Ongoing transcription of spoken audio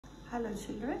Hello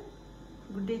children,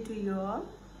 good day to you all.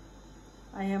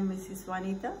 I am Mrs.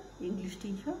 Vanita, English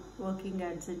teacher working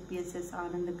at ZPSS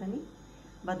Anandakani,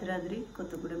 Bhadradri,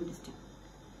 Kottagudem district.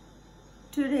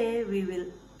 Today we will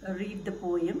read the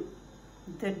poem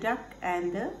The Duck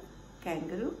and the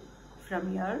Kangaroo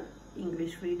from your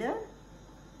English Reader,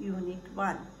 Unit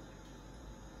 1.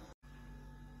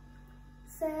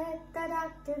 Said the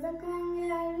duck to the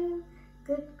kangaroo,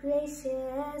 good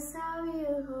gracious, how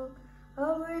you hope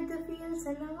over the fields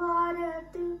and the water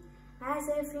too, as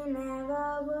if you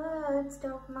never would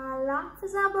stop. My life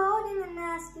is aboard in a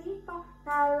nasty pond,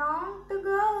 I long to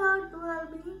go out will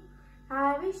be.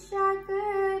 I wish I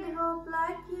could hope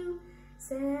like you,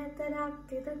 said the duck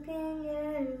to the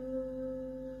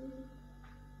kangaroo.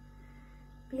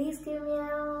 Please give me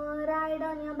a ride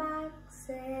on your back,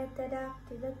 said the duck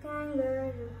to the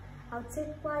kangaroo. I'll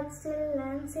sit quite still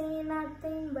and say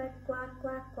nothing but quack,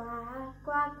 quack, quack,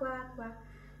 quack, quack, quack,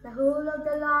 the whole of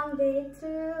the long day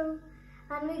through.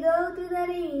 And we go to the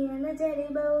dee and the jelly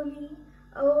bowly,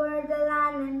 over the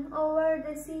land and over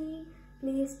the sea.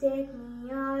 Please take me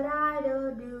a ride,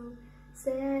 oh do,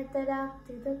 said the duck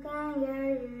to the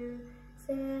kangaroo,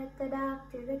 said the duck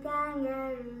to the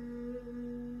kangaroo.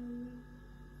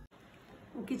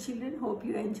 Okay children, hope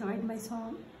you enjoyed my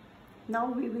song.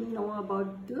 Now we will know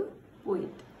about the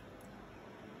poet.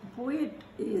 The poet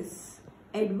is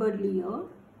Edward Lear,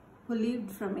 who lived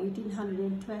from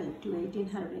 1812 to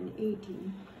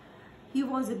 1818. He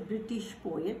was a British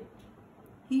poet.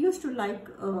 He used to like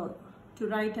to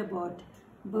write about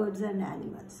birds and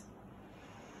animals.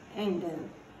 And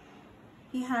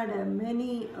he had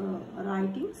many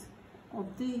writings.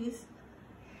 Of these,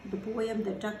 the poem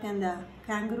The Duck and the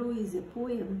Kangaroo is a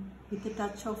poem with a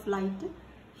touch of light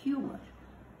humor.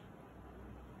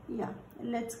 Yeah,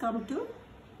 let's come to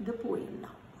the poem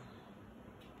now.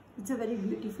 It's a very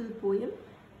beautiful poem.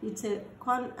 It's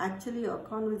actually a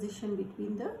conversation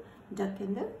between the duck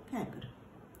and the kangaroo.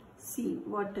 See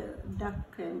what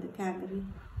duck and the kangaroo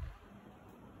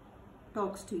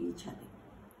talks to each other.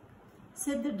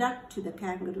 Said the duck to the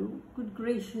kangaroo, good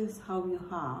gracious, how you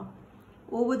harp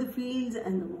over the fields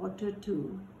and the water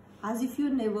too, as if you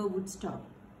never would stop.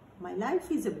 My life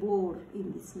is a bore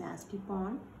in this nasty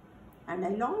pond, and I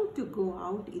long to go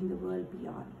out in the world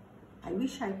beyond. I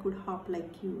wish I could hop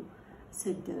like you,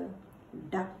 said the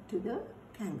duck to the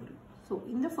kangaroo. So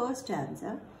in the first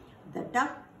stanza, the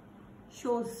duck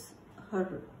shows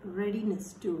her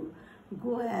readiness to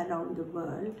go around the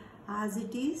world as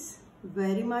it is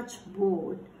very much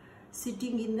bored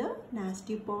sitting in the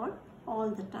nasty pond all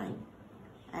the time.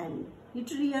 And it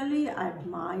really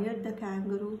admired the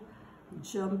kangaroo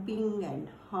jumping and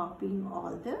hopping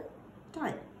all the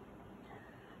time.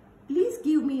 Please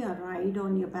give me a ride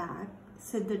on your back,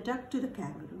 said the duck to the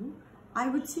kangaroo. I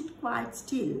would sit quite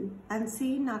still and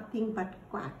say nothing but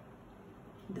quack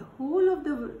the whole of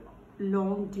the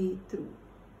long day through.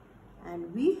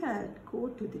 And we had go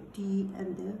to the tea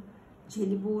and the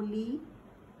jelly bowly,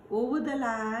 over the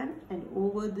land and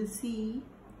over the sea.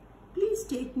 Please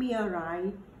take me a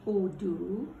ride, oh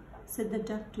do, said the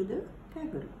duck to the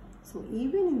kangaroo. So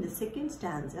even in the second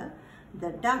stanza,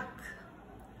 the duck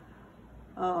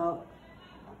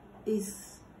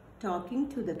is talking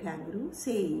to the kangaroo,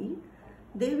 saying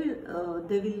they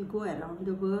will go around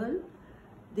the world.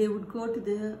 They would go to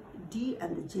the Dee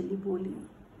and the Jelly Bowly.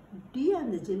 Dee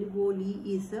and the Jelly Bowly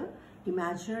is an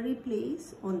imaginary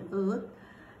place on earth,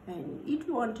 and it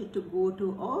wanted to go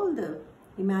to all the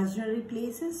imaginary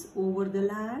places over the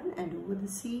land and over the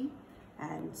sea,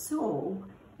 and so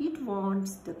it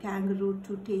wants the kangaroo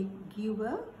to give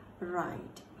a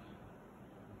ride.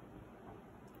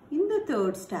 In the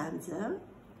third stanza,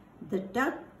 the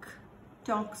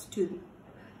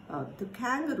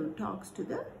kangaroo talks to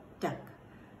the duck.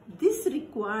 This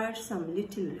requires some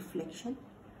little reflection.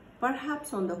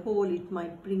 Perhaps on the whole it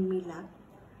might bring me luck.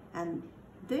 And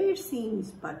there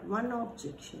seems but one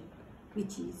objection,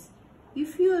 which is,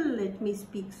 if you'll let me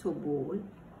speak so bold,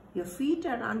 your feet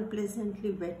are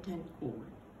unpleasantly wet and cold,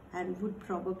 and would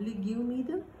probably give me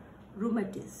the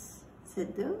rheumatis,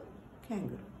 said the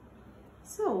kangaroo.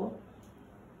 So,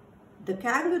 the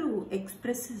kangaroo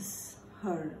expresses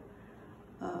her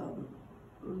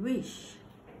wish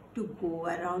to go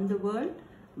around the world,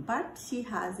 but she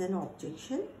has an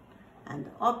objection, and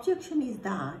the objection is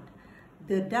that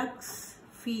the duck's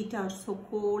feet are so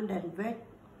cold and wet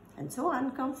and so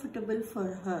uncomfortable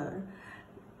for her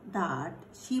that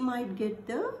she might get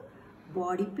the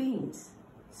body pains.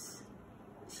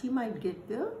 She might get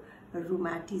the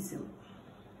rheumatism.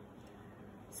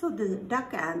 So the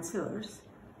duck answers,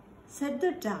 said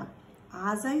the duck,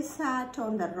 As I sat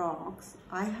on the rocks,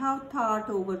 I have thought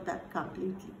over that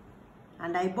completely.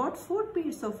 And I bought 4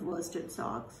 pairs of worsted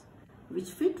socks, which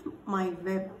fit my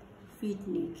web feet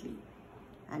neatly.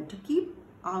 And to keep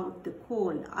out the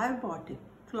cold, I bought a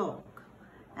cloak.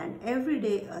 And every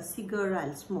day a cigar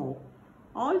I'll smoke,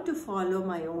 all to follow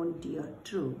my own dear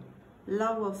true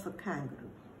love of a kangaroo.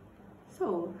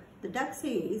 So the duck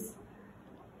says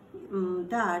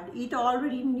that it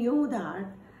already knew that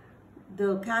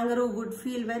the kangaroo would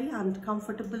feel very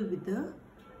uncomfortable with the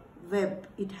web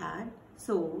it had.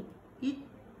 So it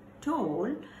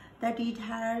told that it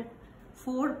had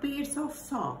 4 pairs of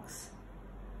socks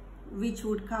which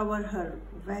would cover her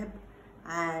web,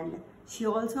 and she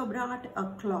also brought a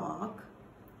cloak,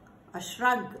 a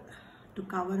shrug to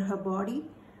cover her body,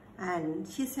 and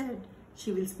she said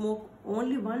she will smoke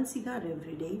only 1 cigar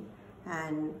every day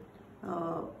and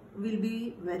will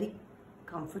be very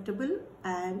comfortable,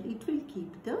 and it will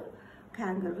keep the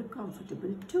kangaroo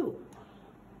comfortable too.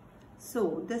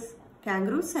 So this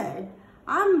kangaroo said,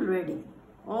 I'm ready,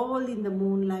 all in the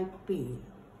moonlight pale.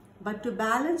 But to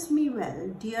balance me well,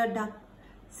 dear duck,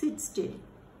 sit still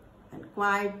and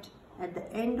quiet at the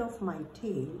end of my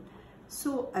tail.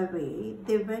 So away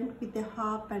they went with a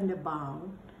hop and a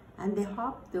bound, and they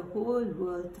hopped the whole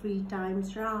world 3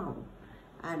 times round.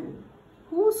 And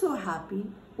who so happy,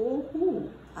 oh who,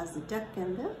 as the duck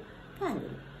and the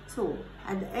kangaroo. So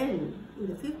at the end, in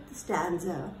the 5th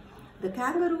stanza, the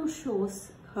kangaroo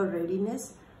shows her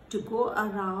readiness to go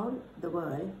around the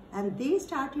world, and they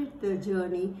started the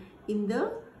journey in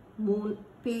the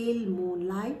pale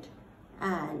moonlight,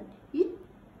 and it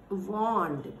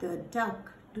warned the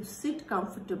duck to sit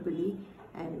comfortably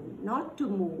and not to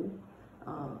move,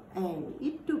 and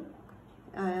it took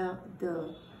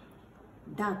the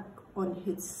duck on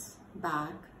his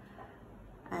back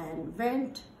and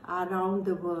went around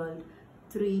the world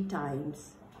 3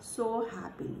 times so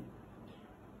happily.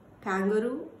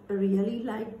 Kangaroo really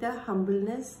liked the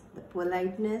humbleness, the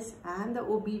politeness and the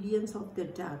obedience of the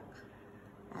duck,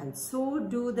 and so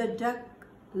do the duck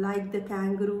like the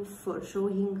kangaroo for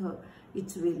showing her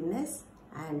its willingness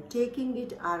and taking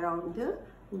it around the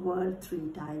world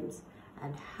 3 times,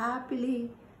 and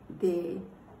happily they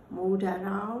moved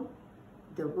around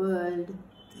the world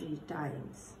 3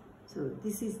 times. So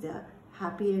this is the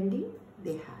happy ending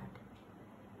they had.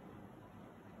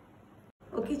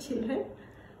 Okay children,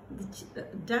 the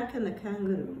duck and the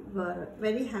kangaroo were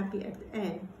very happy at the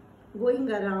end, going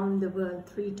around the world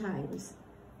 3 times,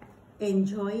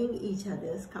 enjoying each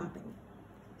other's company.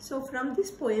 So from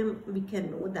this poem we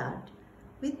can know that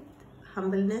with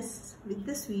humbleness, with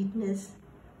the sweetness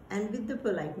and with the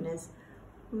politeness,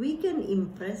 we can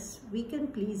impress, we can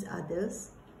please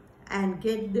others and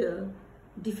get the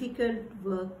difficult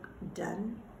work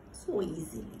done so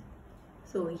easily.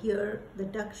 So here the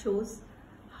duck shows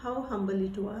how humble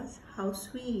it was, how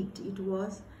sweet it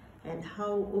was, and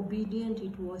how obedient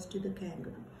it was to the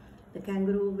kangaroo. The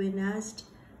kangaroo, when asked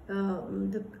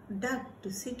the duck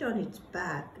to sit on its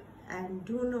back and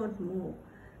do not move,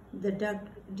 the duck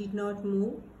did not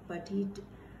move, but it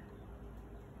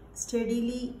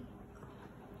steadily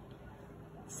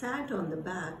sat on the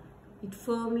back. It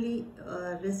firmly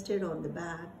rested on the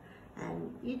back,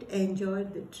 and it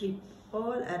enjoyed the trip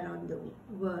all around the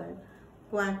world,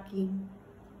 quacking,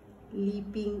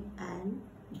 leaping and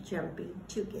jumping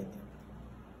together.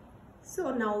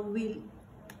 So now we'll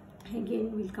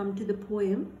come to the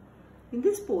poem. In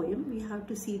this poem we have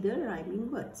to see the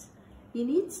rhyming words. In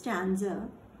each stanza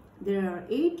there are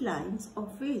 8 lines,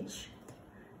 of which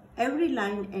every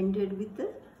line ended with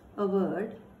a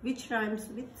word which rhymes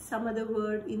with some other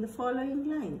word in the following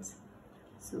lines.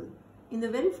 So in the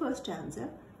very first stanza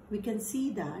we can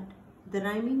see that the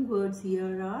rhyming words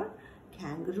here are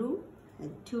kangaroo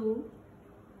and to,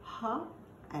 hop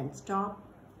and stop,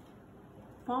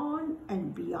 pond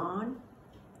and beyond,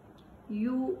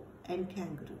 you and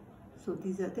kangaroo. So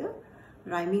these are the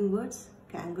rhyming words: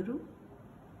 kangaroo,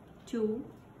 to,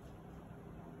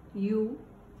 you,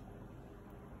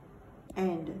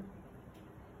 and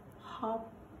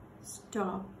hop,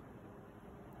 stop,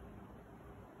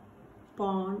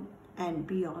 pond and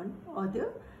beyond are the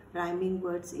rhyming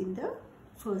words in the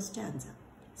first stanza.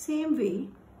 Same way,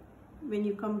 when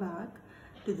you come back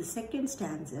to the second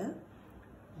stanza,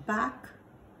 back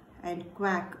and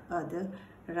quack are the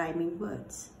rhyming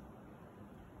words.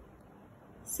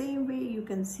 Same way you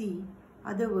can see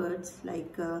other words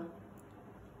like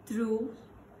through,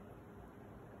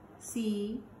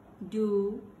 see,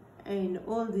 do, and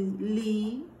all these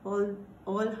lee, all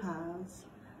has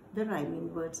the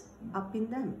rhyming words up in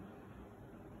them.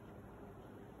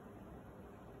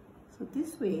 So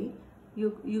this way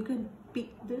you can pick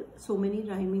so many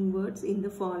rhyming words in the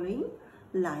following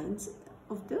lines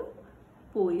of the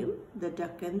poem, The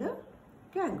Duck and the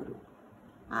Kangaroo.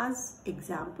 As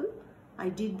example, I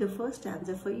did the first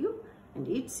stanza for you, and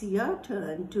it's your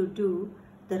turn to do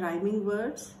the rhyming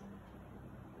words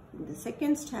in the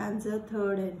second stanza,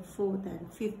 third and fourth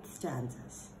and fifth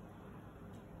stanzas.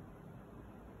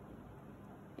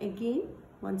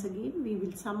 Once again, we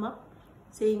will sum up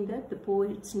saying that the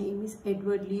poet's name is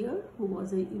Edward Lear, who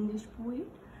was an English poet,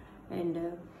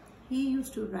 and he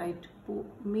used to write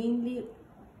mainly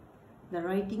the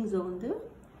writings on the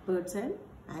birds and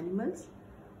animals.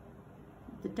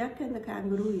 The Duck and the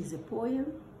Kangaroo is a poem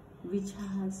which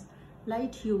has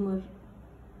light humor,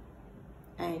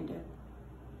 and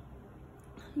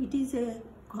it is a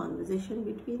conversation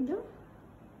between the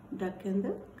duck and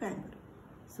the kangaroo.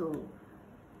 So,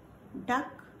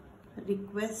 duck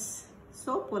requests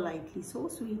so politely, so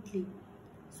sweetly,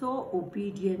 so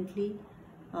obediently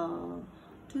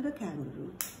to the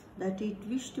kangaroo that it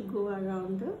wished to go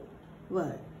around the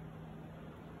world.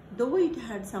 Though it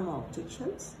had some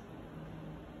objections,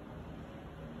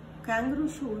 kangaroo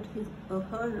showed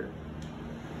her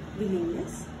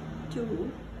willingness to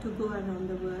go around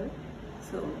the world.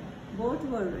 So both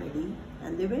were ready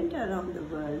and they went around the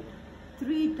world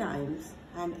 3 times,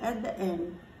 and at the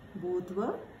end both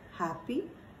were happy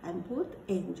and both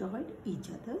enjoyed each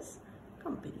other's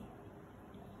company.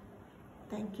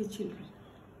 Thank you, children.